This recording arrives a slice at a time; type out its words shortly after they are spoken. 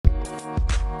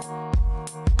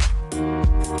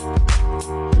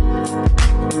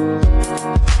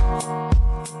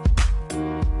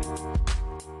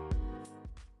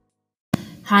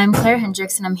Hi, I'm Claire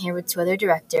Hendricks, and I'm here with two other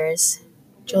directors,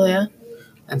 Julia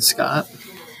and Scott.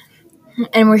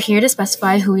 And we're here to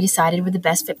specify who we decided were the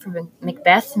best fit for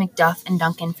Macbeth, Macduff, and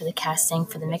Duncan for the casting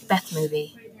for the Macbeth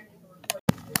movie.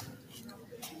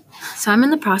 So I'm in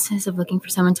the process of looking for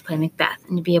someone to play Macbeth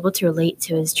and to be able to relate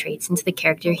to his traits and to the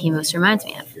character he most reminds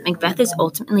me of. Macbeth is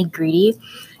ultimately greedy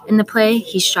in the play.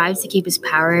 He strives to keep his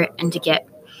power and to get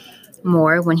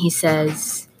more when he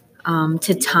says,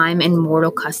 to time and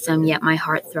mortal custom, yet my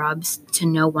heart throbs to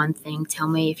know one thing. Tell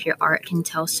me if your art can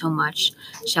tell so much,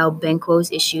 shall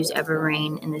Banquo's issues ever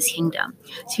reign in this kingdom?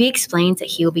 So he explains that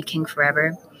he will be king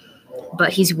forever,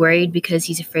 but he's worried because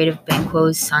he's afraid of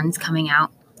Banquo's sons coming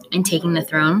out and taking the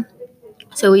throne.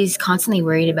 So he's constantly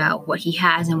worried about what he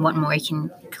has and what more he can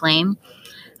claim.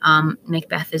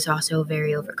 Macbeth is also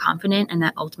very overconfident, and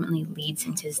that ultimately leads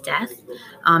into his death.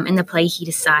 In the play, he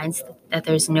decides that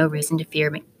there's no reason to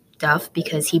fear Macduff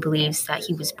because he believes that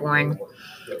he was born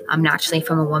naturally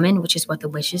from a woman, which is what the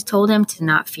witches told him, to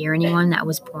not fear anyone that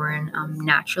was born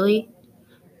naturally.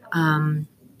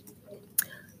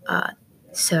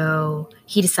 So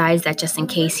he decides that just in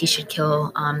case he should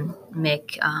kill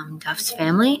Macduff's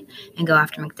family and go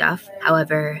after Macduff.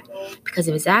 However, because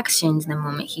of his actions in the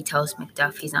moment, he tells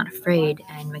Macduff he's not afraid,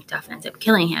 and Macduff ends up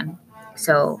killing him.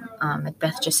 So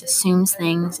Macbeth just assumes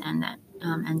things, and that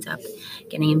ends up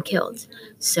getting him killed.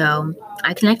 So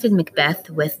I connected Macbeth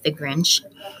with the Grinch.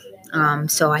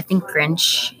 So I think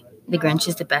the Grinch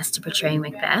is the best to portray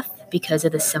Macbeth because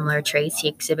of the similar traits he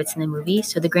exhibits in the movie.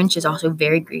 So the Grinch is also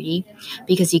very greedy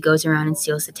because he goes around and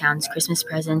steals the town's Christmas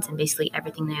presents and basically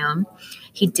everything they own.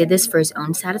 He did this for his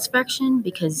own satisfaction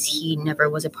because he never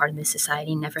was a part of this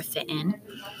society, never fit in.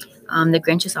 The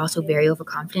Grinch is also very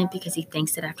overconfident because he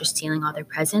thinks that after stealing all their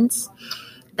presents,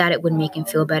 that it would make him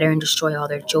feel better and destroy all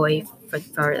their joy for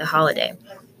the holiday.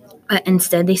 But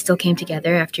instead, they still came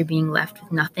together after being left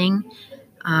with nothing.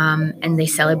 And they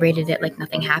celebrated it like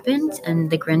nothing happened, and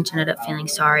the Grinch ended up feeling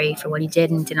sorry for what he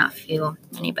did and did not feel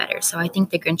any better. So I think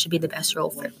the Grinch should be the best role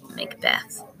for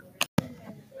Macbeth.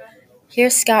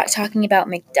 Here's Scott talking about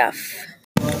Macduff.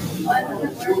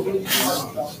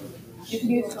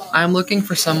 I am looking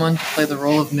for someone to play the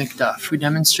role of Macduff who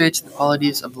demonstrates the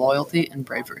qualities of loyalty and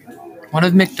bravery. One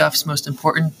of Macduff's most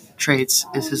important traits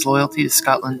is his loyalty to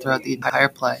Scotland throughout the entire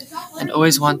play and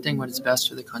always wanting what is best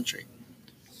for the country.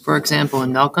 For example,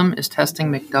 when Malcolm is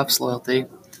testing Macduff's loyalty,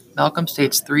 Malcolm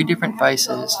states 3 different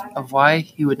vices of why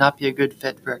he would not be a good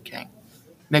fit for a king.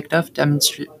 Macduff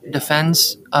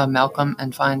defends Malcolm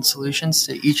and finds solutions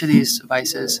to each of these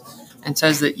vices and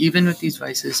says that even with these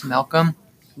vices, Malcolm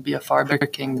would be a far better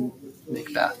king than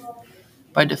Macbeth.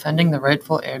 By defending the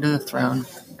rightful heir to the throne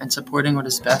and supporting what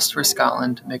is best for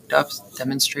Scotland, Macduff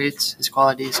demonstrates his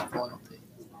qualities of loyalty.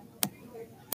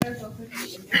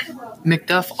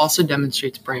 Macduff also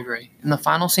demonstrates bravery. In the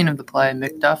final scene of the play,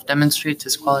 Macduff demonstrates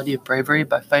his quality of bravery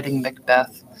by fighting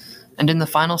Macbeth. And in the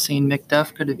final scene,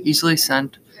 Macduff could have easily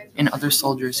sent in other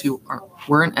soldiers who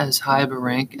weren't as high of a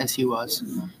rank as he was.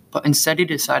 But instead he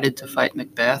decided to fight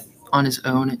Macbeth on his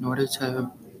own in order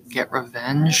to get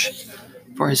revenge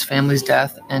for his family's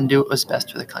death and do what was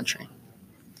best for the country.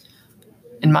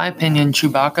 In my opinion,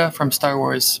 Chewbacca from Star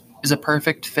Wars is a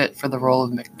perfect fit for the role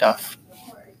of Macduff.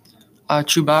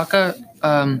 Chewbacca,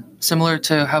 similar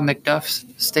to how Macduff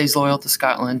stays loyal to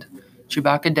Scotland,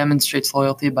 Chewbacca demonstrates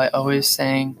loyalty by always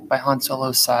staying by Han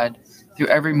Solo's side through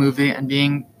every movie and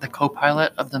being the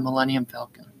co-pilot of the Millennium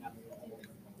Falcon.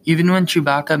 Even when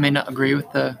Chewbacca may not agree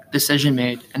with the decision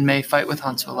made and may fight with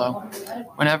Han Solo,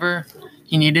 whenever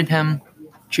he needed him,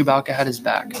 Chewbacca had his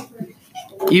back.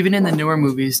 Even in the newer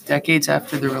movies, decades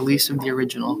after the release of the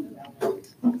original,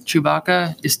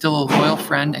 Chewbacca is still a loyal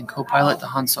friend and co-pilot to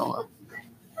Han Solo.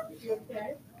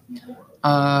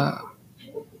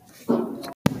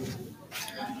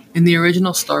 In the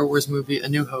original Star Wars movie, A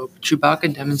New Hope,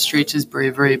 Chewbacca demonstrates his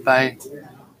bravery by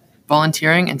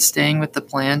volunteering and staying with the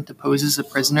plan to pose as a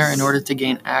prisoner in order to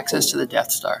gain access to the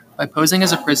Death Star. By posing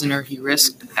as a prisoner, he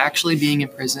risked actually being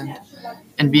imprisoned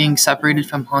and being separated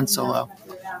from Han Solo.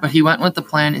 But he went with the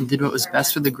plan and did what was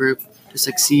best for the group to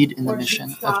succeed in the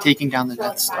mission of taking down the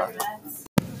Death Star.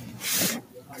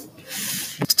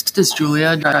 Next is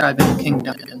Julia describing King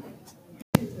Duncan.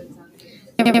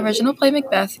 In the original play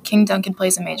Macbeth, King Duncan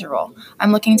plays a major role.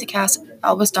 I'm looking to cast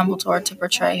Albus Dumbledore to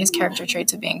portray his character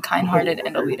traits of being kind-hearted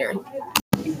and a leader.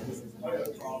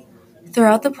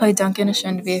 Throughout the play, Duncan is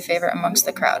shown to be a favorite amongst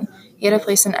the crowd. He had a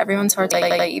place in everyone's heart,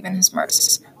 even his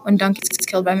murderers. When Duncan is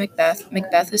killed by Macbeth,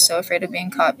 Macbeth is so afraid of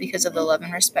being caught because of the love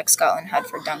and respect Scotland had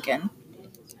for Duncan.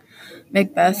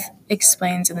 Macbeth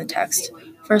explains in the text,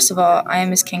 First of all, I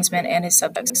am his kingsman and his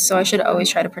subject, so I should always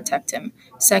try to protect him.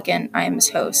 Second, I am his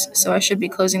host, so I should be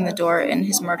closing the door in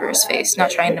his murderous face,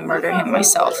 not trying to murder him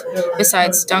myself.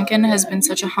 Besides, Duncan has been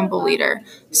such a humble leader,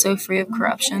 so free of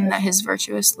corruption that his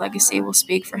virtuous legacy will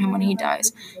speak for him when he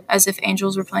dies, as if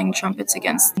angels were playing trumpets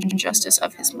against the injustice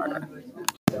of his murder.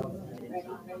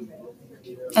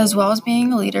 As well as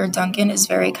being a leader, Duncan is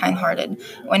very kind-hearted.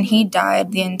 When he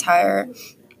died, the entire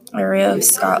area of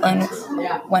Scotland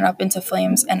went up into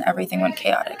flames and everything went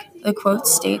chaotic. The quote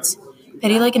states,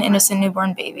 "Pity like an innocent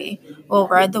newborn baby will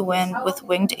ride the wind with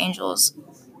winged angels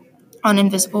on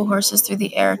invisible horses through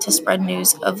the air to spread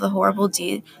news of the horrible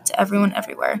deed to everyone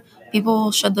everywhere. People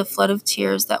will shed the flood of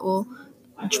tears that will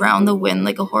drown the wind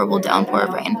like a horrible downpour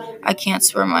of rain. I can't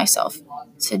swear myself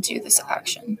to do this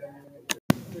action."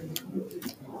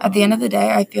 At the end of the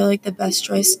day, I feel like the best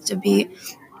choice to be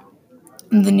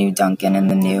the new Duncan in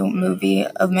the new movie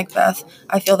of Macbeth,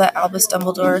 I feel that Albus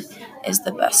Dumbledore is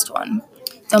the best one.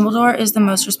 Dumbledore is the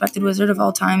most respected wizard of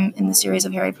all time in the series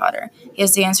of Harry Potter. He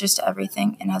has the answers to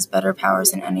everything and has better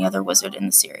powers than any other wizard in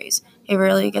the series. He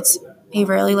rarely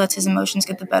lets his emotions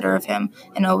get the better of him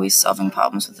and always solving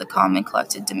problems with a calm and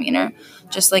collected demeanor,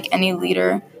 just like any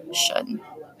leader should.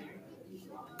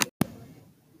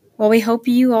 Well, we hope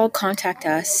you all contact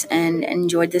us and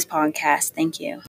enjoyed this podcast. Thank you.